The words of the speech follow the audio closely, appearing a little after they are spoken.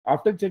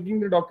after checking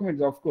the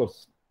documents, of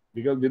course,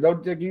 because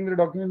without checking the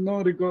documents,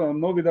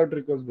 no without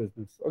recourse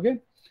business. Okay.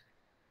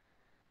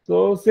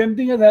 So same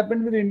thing has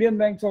happened with Indian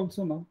banks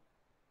also now.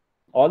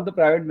 All the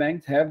private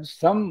banks have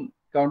some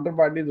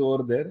counterparties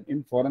over there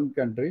in foreign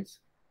countries,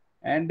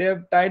 and they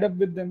have tied up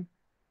with them.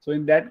 So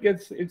in that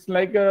case, it's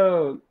like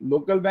a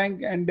local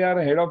bank and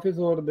their head office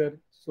over there.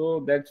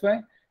 So that's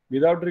why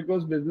without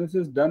recourse business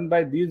is done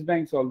by these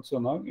banks also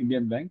now,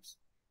 Indian banks.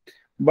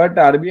 But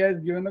RBI has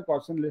given a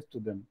caution list to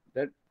them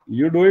that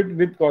you do it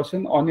with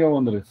caution on your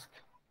own risk.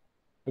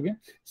 Okay.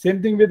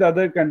 Same thing with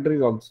other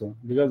countries also,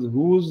 because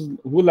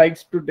who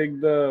likes to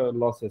take the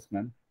losses,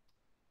 man?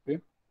 Okay.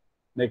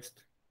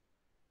 Next.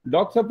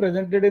 Docs are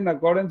presented in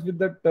accordance with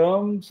the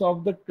terms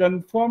of the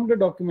confirmed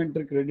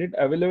documentary credit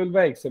available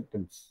by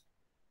acceptance.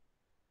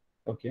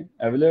 Okay,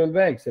 available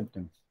by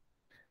acceptance.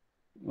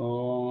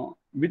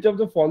 Which of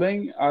the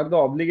following are the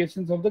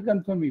obligations of the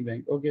confirming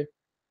bank? Okay,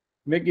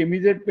 make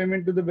immediate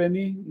payment to the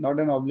Benny, not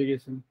an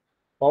obligation.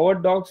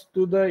 Forward docs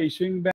to the issuing bank.